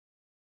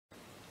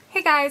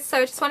Hey guys, so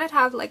I just wanted to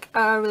have like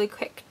a really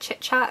quick chit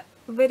chat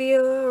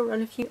video,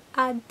 run a few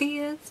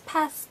ideas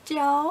past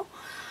y'all,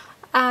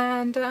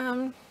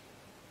 and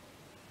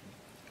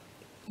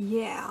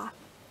yeah.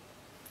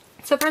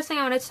 So first thing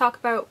I wanted to talk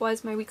about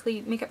was my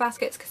weekly makeup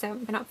baskets because I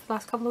haven't been up for the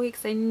last couple of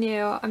weeks. I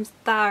know, I'm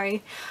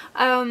sorry.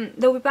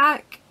 They'll be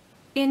back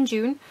in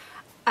June.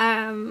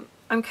 I'm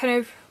kind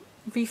of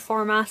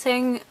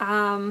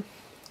reformatting.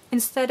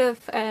 Instead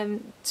of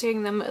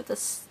doing them at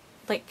this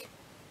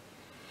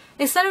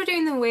Instead of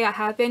doing the way I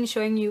have been,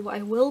 showing you what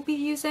I will be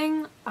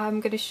using,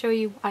 I'm going to show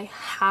you what I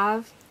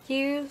have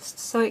used.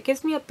 So it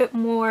gives me a bit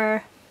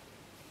more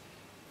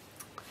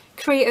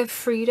creative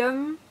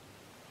freedom.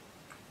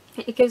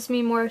 It gives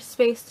me more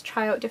space to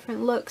try out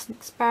different looks and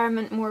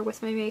experiment more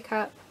with my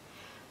makeup.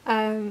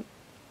 I'll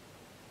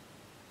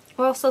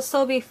also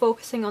still be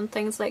focusing on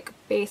things like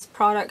base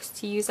products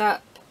to use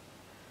up.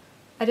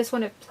 I just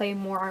want to play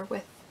more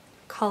with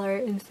colour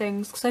and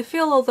things because I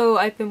feel although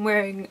I've been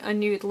wearing a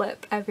nude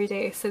lip every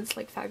day since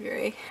like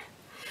February,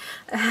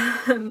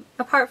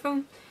 apart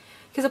from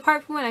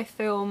when I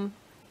film,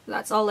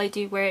 that's all I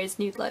do wear is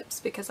nude lips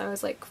because I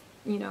was like,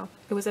 you know,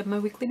 it was in my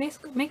weekly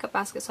makeup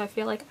basket, so I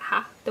feel like I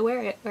have to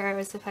wear it,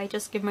 whereas if I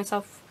just give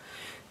myself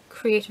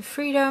creative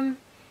freedom,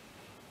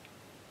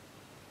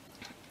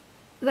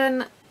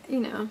 then, you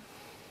know,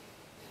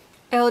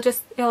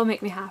 it'll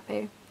make me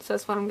happy. So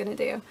that's what I'm gonna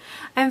do.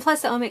 And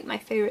plus it'll make my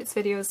favourites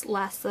videos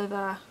less of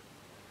a,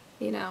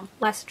 you know,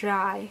 less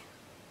dry.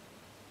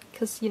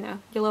 Because, you know,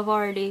 you'll have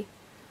already...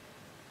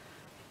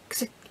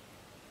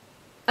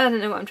 I don't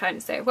know what I'm trying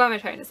to say. What am I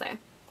trying to say?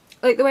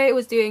 Like, the way it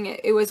was doing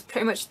it, it was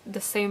pretty much the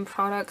same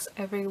products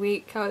every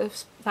week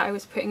that I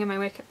was putting in my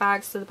makeup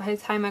bag, so by the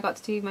time I got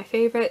to do my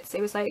favourites,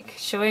 it was like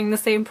showing the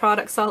same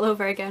products all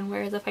over again,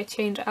 whereas if I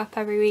change it up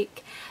every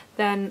week,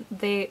 then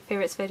the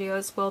favourites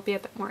videos will be a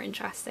bit more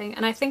interesting.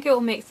 And I think it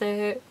will make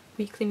the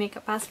weekly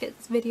makeup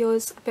baskets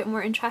videos a bit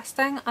more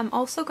interesting. I'm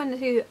also going to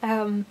do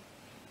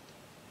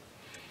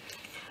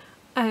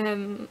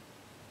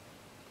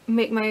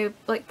make my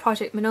like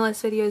Project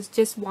Manilas videos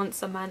just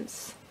once a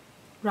month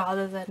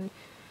rather than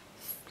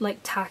like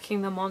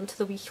tacking them onto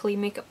the weekly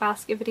makeup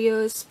basket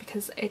videos,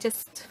 because it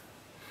just,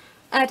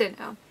 I don't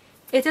know,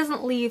 it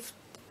doesn't leave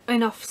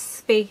enough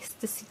space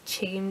to see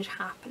change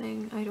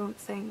happening, I don't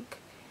think.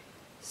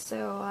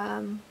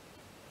 So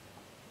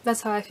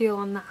that's how I feel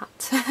on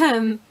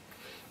that.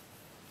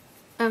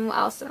 And what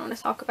else do I want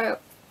to talk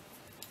about?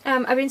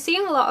 I've been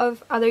seeing a lot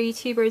of other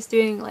YouTubers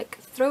doing like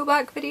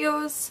throwback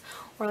videos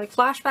or like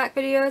flashback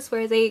videos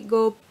where they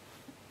go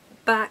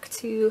back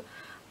to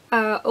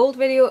old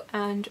video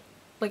and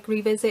like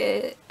revisit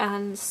it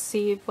and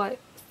see what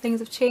things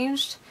have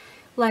changed.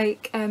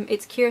 Like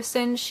it's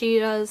Kirsten, she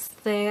does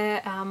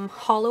the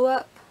hollow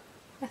up,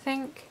 I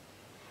think.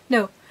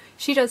 No,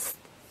 she does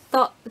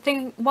what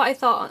I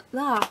thought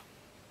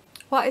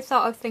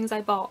of things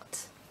I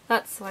bought.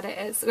 That's what it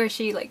is, where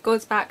she like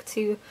goes back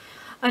to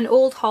an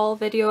old haul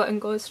video and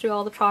goes through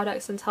all the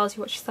products and tells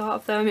you what she thought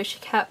of them, if she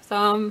kept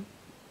them,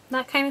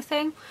 that kind of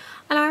thing.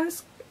 And I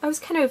was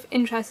kind of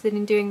interested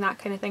in doing that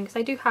kind of thing because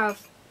I do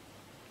have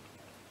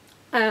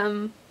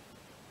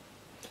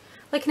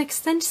like an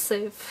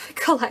extensive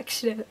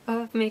collection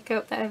of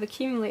makeup that I've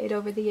accumulated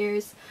over the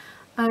years,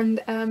 and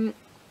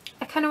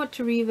I kind of want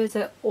to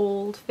revisit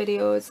old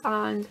videos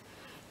and,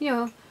 you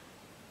know,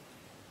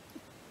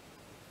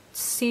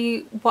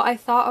 see what I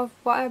thought of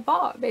what I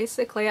bought,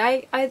 basically.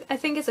 I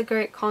think it's a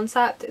great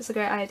concept, it's a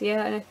great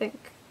idea, and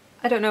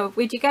I don't know,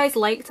 would you guys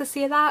like to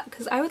see that?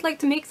 Because I would like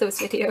to make those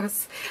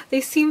videos. They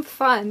seem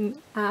fun,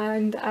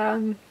 and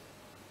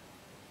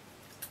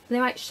they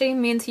might shame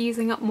me into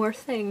using up more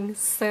things,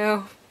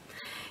 so,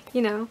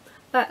 you know,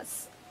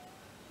 let's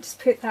just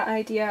put that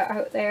idea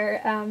out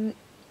there.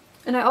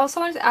 And I also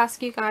wanted to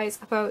ask you guys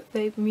about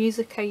the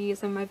music I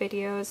use in my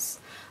videos,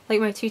 like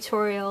my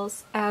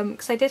tutorials,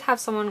 because I did have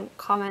someone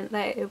comment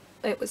that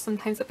it was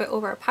sometimes a bit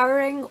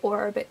overpowering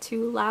or a bit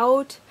too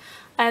loud.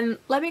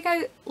 Let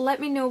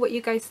me know what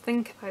you guys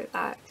think about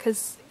that,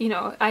 because, you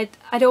know, I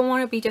don't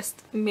want to be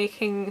just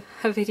making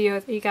a video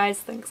that you guys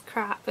think's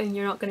crap and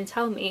you're not going to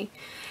tell me.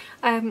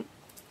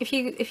 If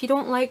you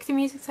don't like the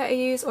music that I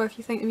use, or if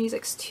you think the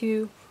music's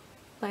too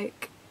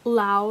like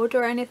loud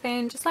or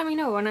anything, just let me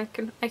know and I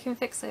can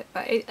fix it.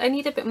 But I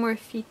need a bit more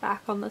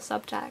feedback on the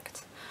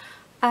subject.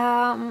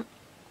 Or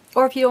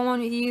if you don't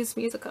want to use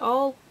music at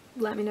all,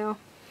 let me know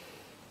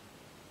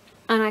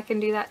and I can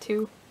do that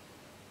too.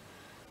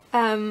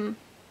 But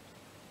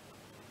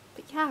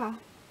yeah,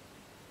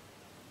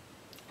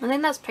 I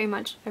think that's pretty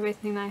much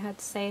everything I had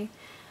to say.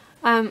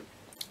 I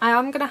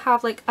am gonna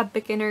have like a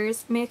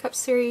beginner's makeup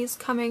series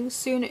coming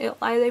soon. It'll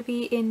either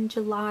be in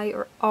July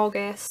or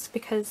August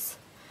because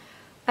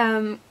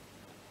I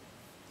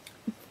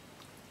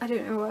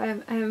don't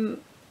know,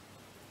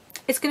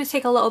 it's going to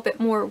take a little bit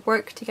more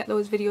work to get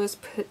those videos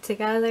put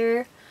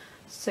together,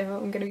 so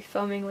I'm going to be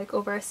filming like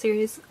over a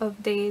series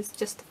of days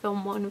just to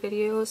film one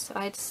video, so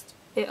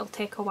it'll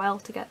take a while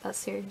to get that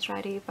series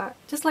ready, but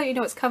just let you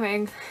know it's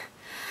coming.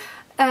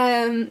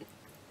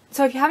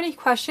 So if you have any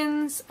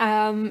questions,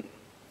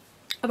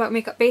 about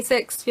makeup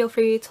basics, feel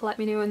free to let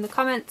me know in the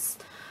comments.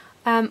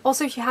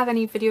 Also, if you have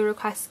any video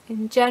requests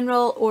in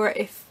general, or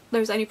if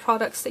there's any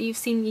products that you've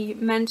seen me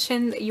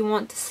mention that you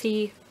want to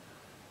see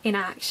in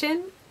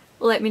action,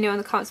 let me know in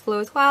the comments below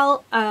as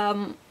well.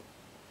 And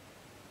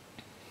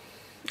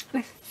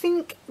I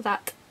think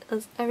that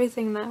is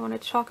everything that I want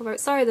to talk about.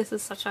 Sorry this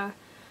is such a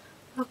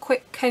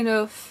quick kind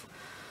of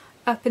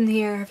up in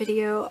the air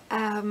video.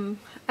 I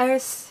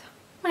just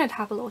wanted to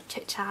have a little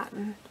chit chat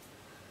and,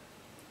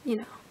 you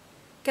know,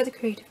 get the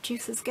creative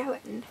juices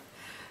going.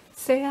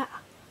 So yeah,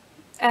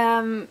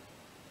 I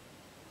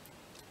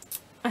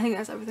think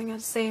that's everything I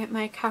have to say.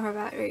 My camera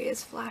battery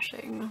is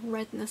flashing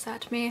redness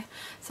at me.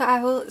 So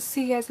I will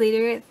see you guys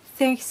later.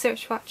 Thank you so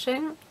much for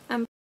watching,